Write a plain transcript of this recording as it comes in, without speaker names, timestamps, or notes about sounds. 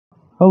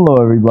Hello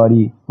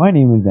everybody, my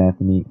name is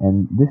Anthony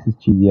and this is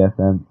Cheesy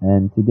FM,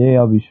 and today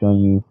I'll be showing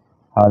you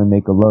how to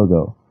make a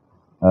logo.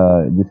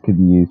 This could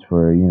be used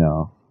for,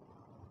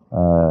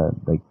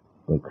 like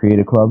the Create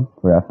a Club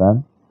for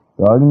FM.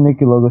 So I'm going to make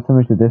a logo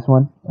similar to this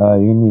one. You're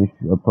going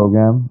to need a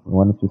program,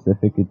 one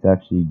specific, it's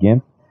actually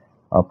GIMP.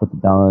 I'll put the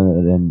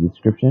download in the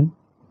description.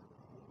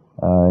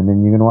 And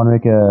then you're going to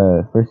want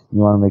to first you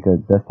want to make a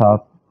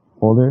desktop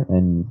folder,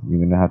 and you're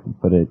going to have to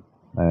put it,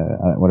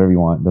 whatever you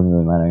want, doesn't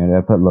really matter. I'm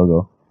going to put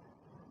logo.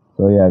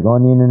 So yeah, go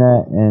on the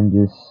internet and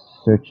just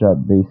search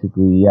up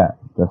basically,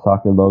 the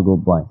soccer logo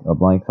blank. A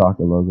blank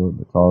soccer logo,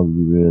 that's all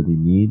you really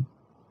need.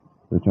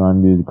 So what you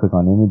want to do is click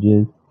on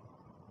images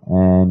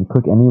and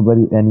click any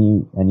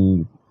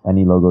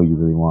logo you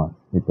really want.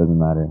 It doesn't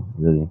matter,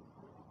 really.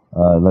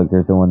 Look,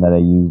 there's the one that I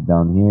used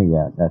down here.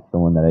 Yeah, that's the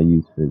one that I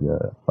used for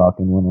the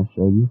Falcon one I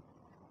showed you.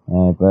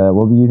 But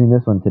we'll be using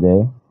this one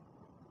today.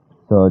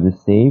 So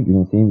just save, you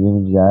can save the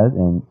image as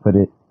and put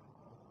it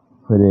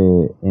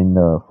in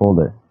the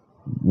folder.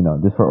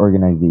 Just for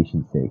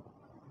organization's sake.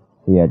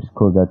 So yeah, just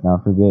close that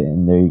down for a bit,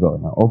 and there you go.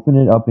 Now open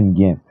it up in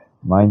GIMP.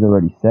 Mine's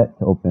already set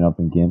to open up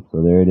in GIMP,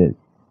 so there it is.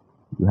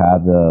 You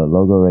have the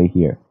logo right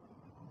here.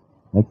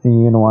 Next thing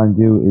you're going to want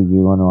to do is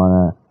you're going to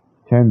want to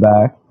turn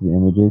back to the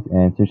images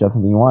and search up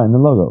something you want in the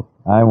logo.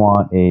 I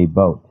want a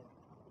boat.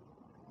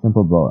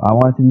 Simple boat. I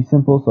want it to be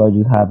simple, so I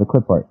just have a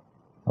clip art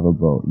of a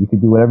boat. You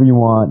could do whatever you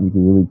want. You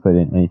could really put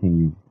in anything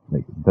you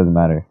like. It doesn't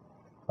matter.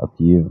 Up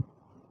to you.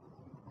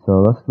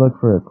 So let's look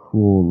for a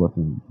cool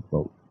looking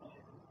boat.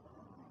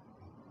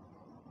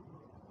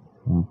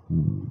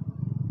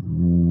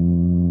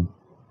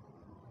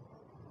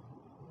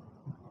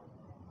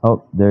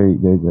 Oh,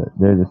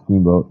 there's a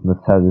steamboat.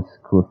 Let's have this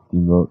cool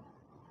steamboat.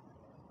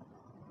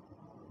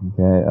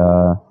 Okay,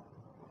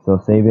 so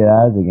save it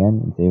as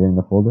again and save it in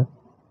the folder.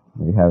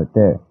 There you have it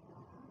there.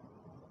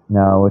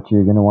 Now what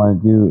you're gonna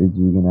want to do is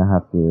you're gonna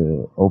have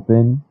to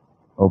open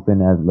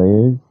as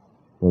layers.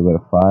 So go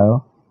to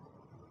file.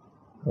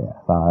 Yeah,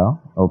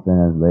 file, open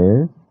as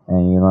layers,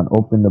 and you're going to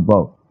open the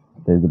boat.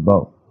 There's a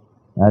boat.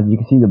 Now, as you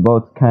can see, the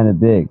boat's kind of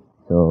big,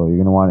 so you're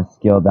going to want to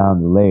scale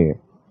down the layer.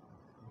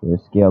 So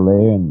just scale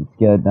layer and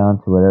scale it down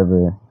to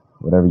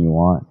whatever you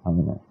want. I'm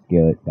going to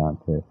scale it down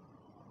to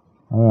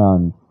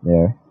around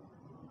there.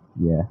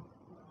 Yeah.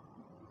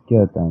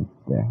 Scale it down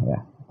there.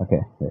 Yeah.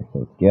 Okay, there.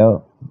 So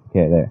scale.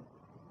 Okay, there.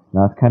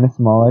 Now it's kind of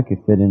small. I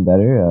could fit in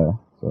better.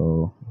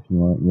 So if you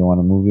want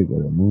to move it,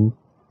 go to move.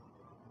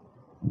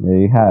 There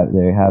you have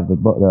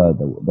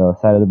the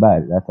side of the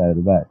badge, that side of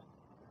the badge.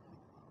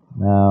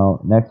 Now,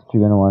 next what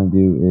you're going to want to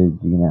do is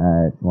you're going to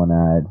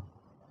add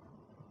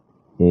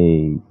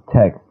a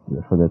text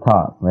for the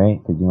top, right?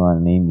 Because you want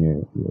to name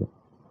your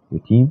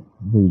team.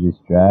 So you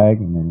just drag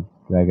and then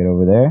drag it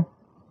over there.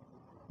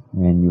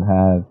 And you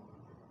have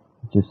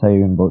just how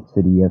you're in Boat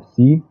City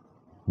FC.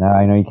 Now,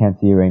 I know you can't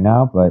see it right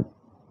now, but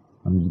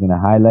I'm just going to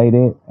highlight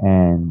it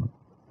and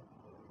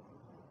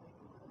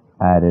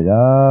add it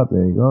up.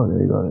 There you go,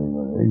 there you go, there you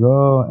go, there you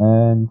go,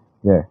 and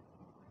there.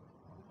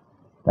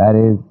 That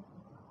is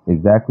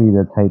exactly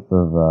the type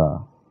of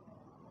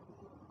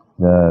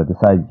the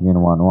size you're gonna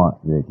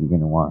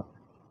want.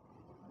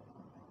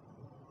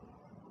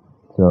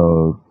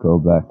 So go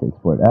back to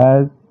export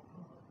as,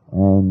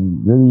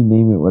 and really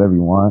name it whatever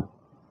you want.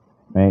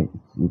 Right?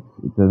 It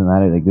doesn't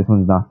matter. Like this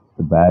one's not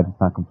the badge; it's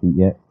not complete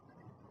yet.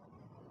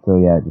 So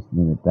yeah, just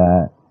name it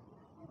that.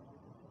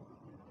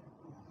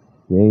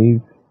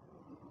 Save.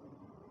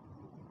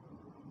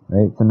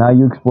 Right, so now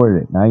you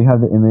exported it. Now you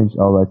have the image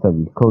all right up.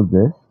 You close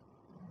this.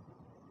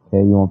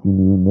 Okay, you won't be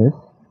needing this.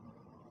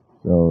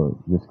 So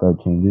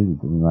discard changes. It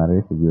doesn't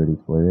matter because you already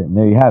exported it. And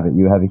there you have it.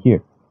 You have it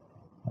here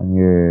on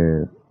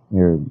your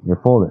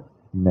folder.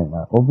 And then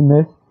open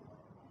this.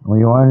 What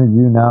you want to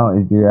do now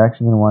is you're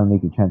actually going to want to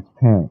make it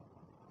transparent.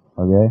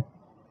 Okay,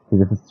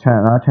 because if it's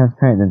not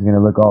transparent, then it's going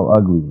to look all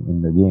ugly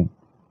in the game.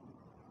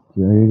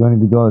 So you're going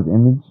to go as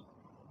image,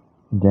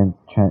 and then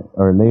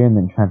layer, and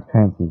then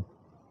transparency.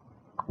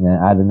 And then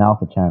add an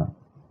alpha channel.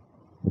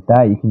 With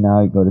that, you can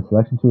now go to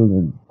selection tools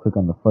and click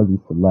on the fuzzy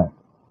select,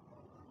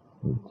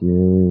 which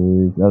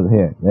is over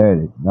here. There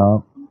it is.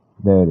 No,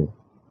 there it is.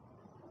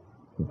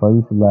 The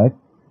fuzzy select,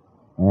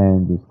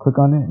 and just click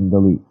on it and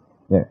delete.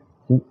 There.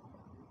 See?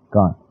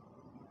 Gone.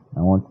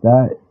 Now once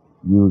that,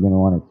 you're going to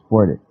want to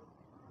export it.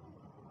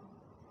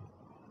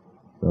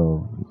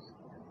 So just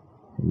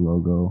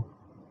logo.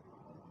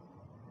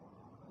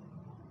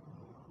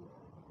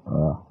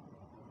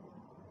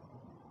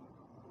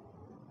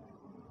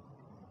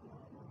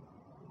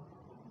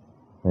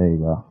 There you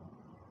go.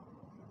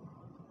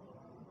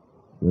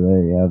 So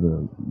there you have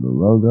the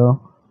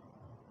logo.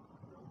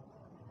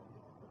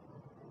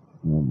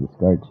 And then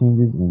discard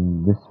changes,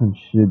 and this one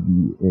should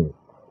be it.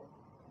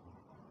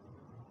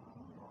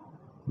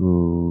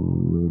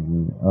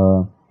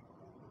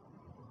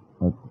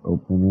 Let's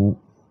open it.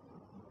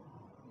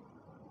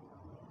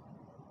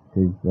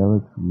 Because that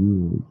looks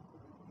weird.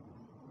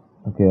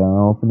 Okay,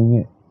 I'm opening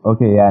it.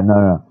 Okay, yeah,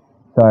 no.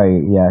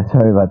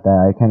 Sorry about that.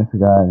 I kind of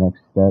forgot an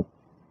extra step.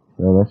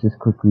 So let's just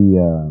quickly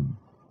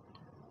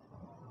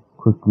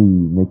quickly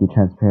make it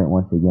transparent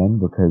once again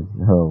because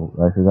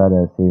I forgot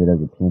to save it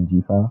as a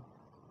PNG file.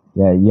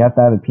 Yeah, you have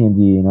to have a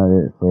PNG in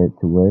order for it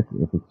to work.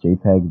 If it's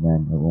JPEG,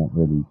 then it won't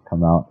really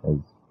come out as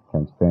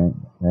transparent,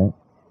 right?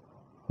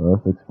 So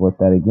let's export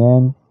that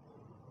again.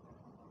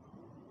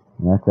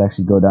 And let's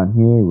actually go down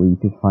here where you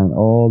can find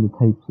all the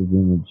types of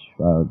image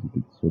files you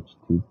could switch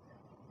to.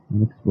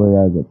 And export it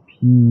as a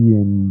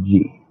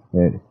PNG.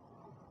 There it is.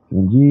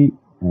 PNG,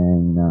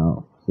 and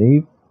now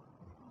save.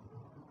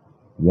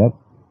 Yep.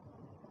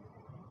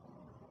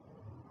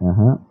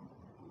 And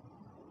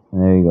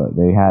there you go.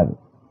 There you have it.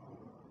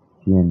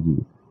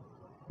 PNG.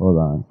 Hold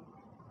on.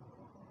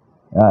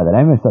 Did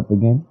I mess up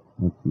again?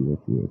 Let's see.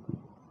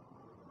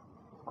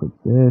 Click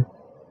this.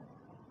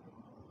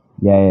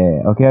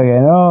 Yeah. Okay.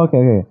 No,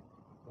 okay.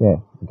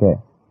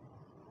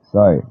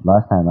 Sorry.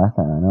 Last time. I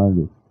know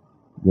this.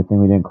 Good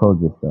thing we didn't close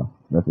this though.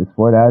 Let's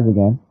export as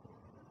again.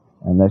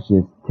 And let's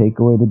just take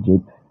away the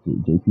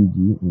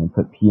JPG and then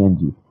put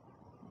PNG.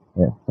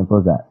 Yeah, simple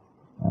as that.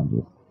 And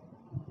just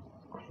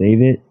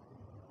save it.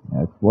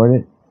 Export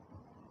it.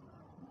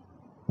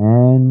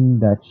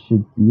 And that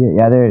should be it.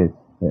 Yeah, there it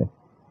is.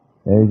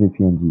 There's your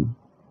PNG.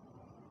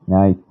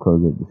 Now you can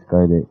close it,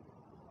 discard it.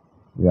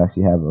 You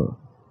actually have a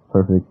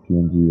perfect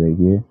PNG right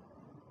here.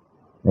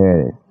 There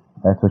it is.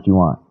 That's what you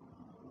want.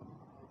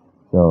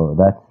 So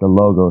that's the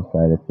logo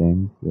side of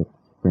things. That's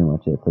pretty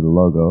much it for the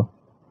logo.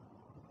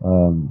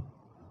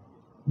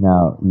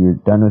 Now you're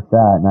done with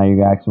that. Now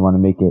you actually want to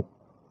make it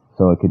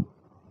so it could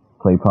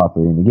play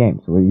properly in the game.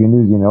 So what you're gonna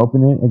do is you're gonna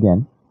open it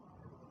again.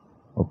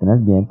 Open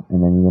as GIMP,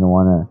 and then you're gonna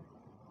wanna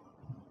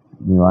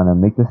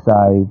make the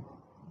size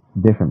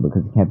different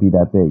because it can't be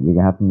that big. You're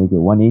gonna have to make it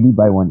 180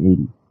 by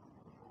 180.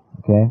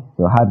 Okay,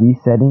 so have these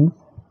settings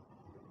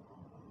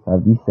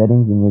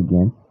in your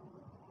GIMP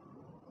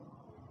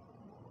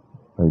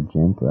or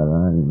GIMP. I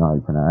don't know how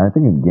you pronounce it. I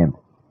think it's GIMP,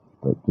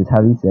 but just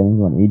have these settings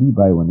 180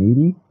 by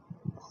 180.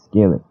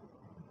 Scale it.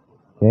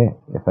 Okay,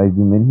 if I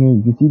zoom in here,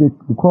 you can see the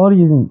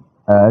quality isn't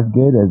as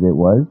good as it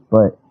was,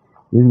 but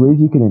there's ways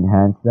you can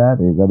enhance that.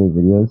 There's other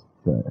videos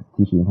to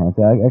teach you to enhance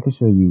that. I can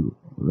show you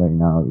right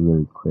now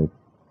really quick.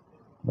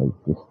 Like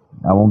just,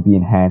 I won't be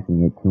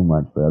enhancing it too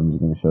much, but I'm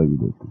just going to show you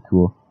the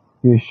tool.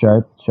 Here's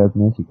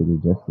sharpness. You can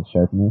adjust the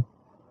sharpness.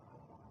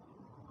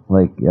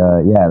 Like,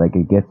 yeah, like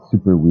it gets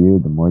super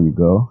weird the more you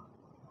go.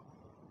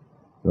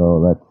 So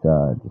let's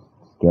just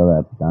scale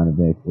that down a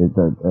bit. It's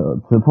to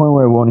the point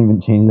where it won't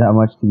even change that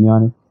much, to be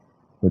honest.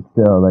 But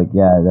still, like,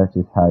 yeah, that's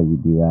just how you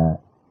do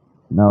that.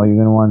 Now what you're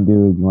going to want to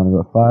do is you want to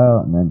go File,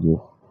 and then just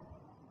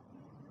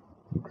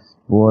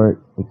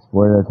export it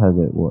as how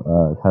it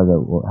was.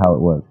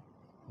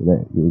 So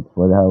there, you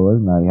export it how it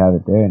was, now you have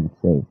it there, and it's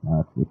saved.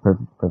 Now it's the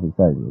perfect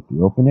size. If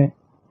you open it,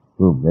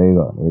 boom, there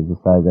you go. There's the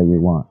size that you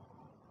want.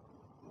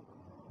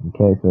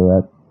 Okay, so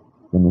that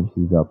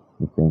finishes up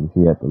the things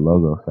here at the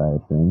logo side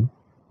of things.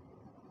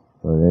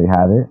 So there you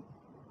have it.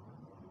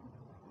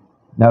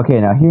 Now, okay,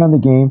 now here on the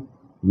game,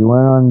 what you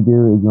want to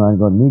do is you want to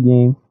go to New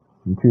Game,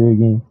 and create a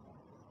game,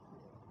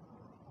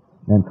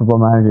 then Football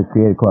Manager,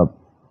 create a club.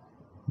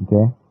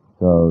 Okay,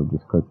 so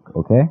just click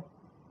OK.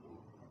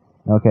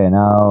 Okay,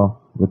 now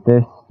with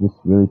this, just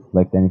really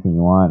select anything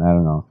you want. I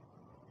don't know.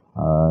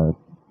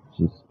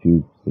 Just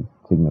choose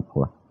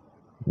Singapore.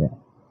 Yeah.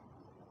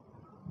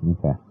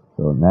 Okay.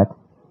 So next.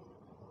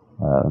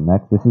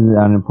 Next. This is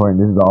unimportant.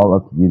 This is all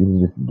up to you. This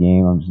is just a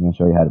game. I'm just gonna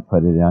show you how to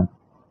put it in.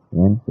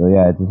 So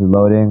yeah, this is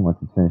loading.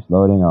 Once it's finished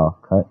loading, I'll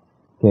cut.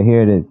 Okay,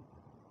 here it is.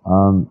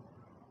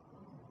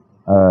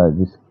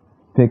 Just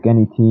pick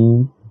any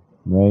team,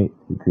 right,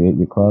 to create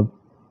your club.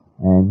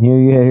 And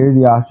here's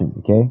the option.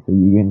 Okay, so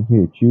you can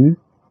here choose.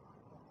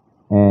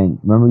 And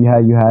remember you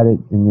had it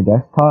in your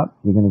desktop.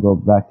 You're gonna go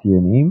back to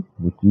your name,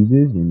 which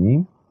uses your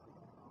name,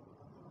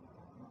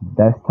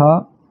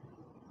 desktop,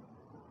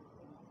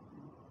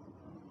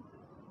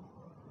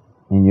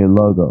 and your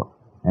logo.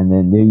 And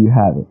then there you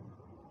have it.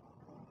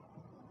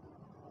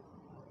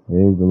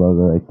 There's the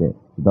logo right there.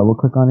 So double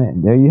click on it,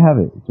 and there you have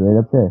it. It's right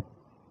up there.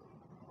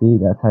 See,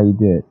 that's how you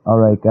do it.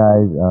 Alright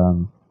guys,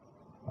 I'm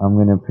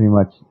gonna pretty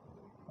much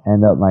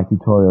end up my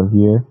tutorial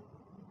here.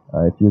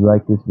 If you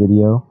like this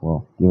video,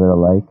 well, give it a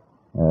like.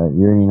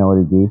 You already know what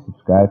to do.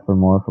 Subscribe for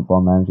more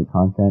Football Manager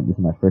content. This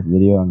is my first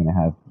video. I'm going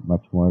to have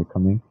much more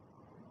coming.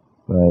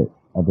 But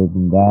other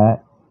than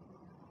that,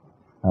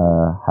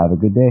 have a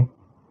good day.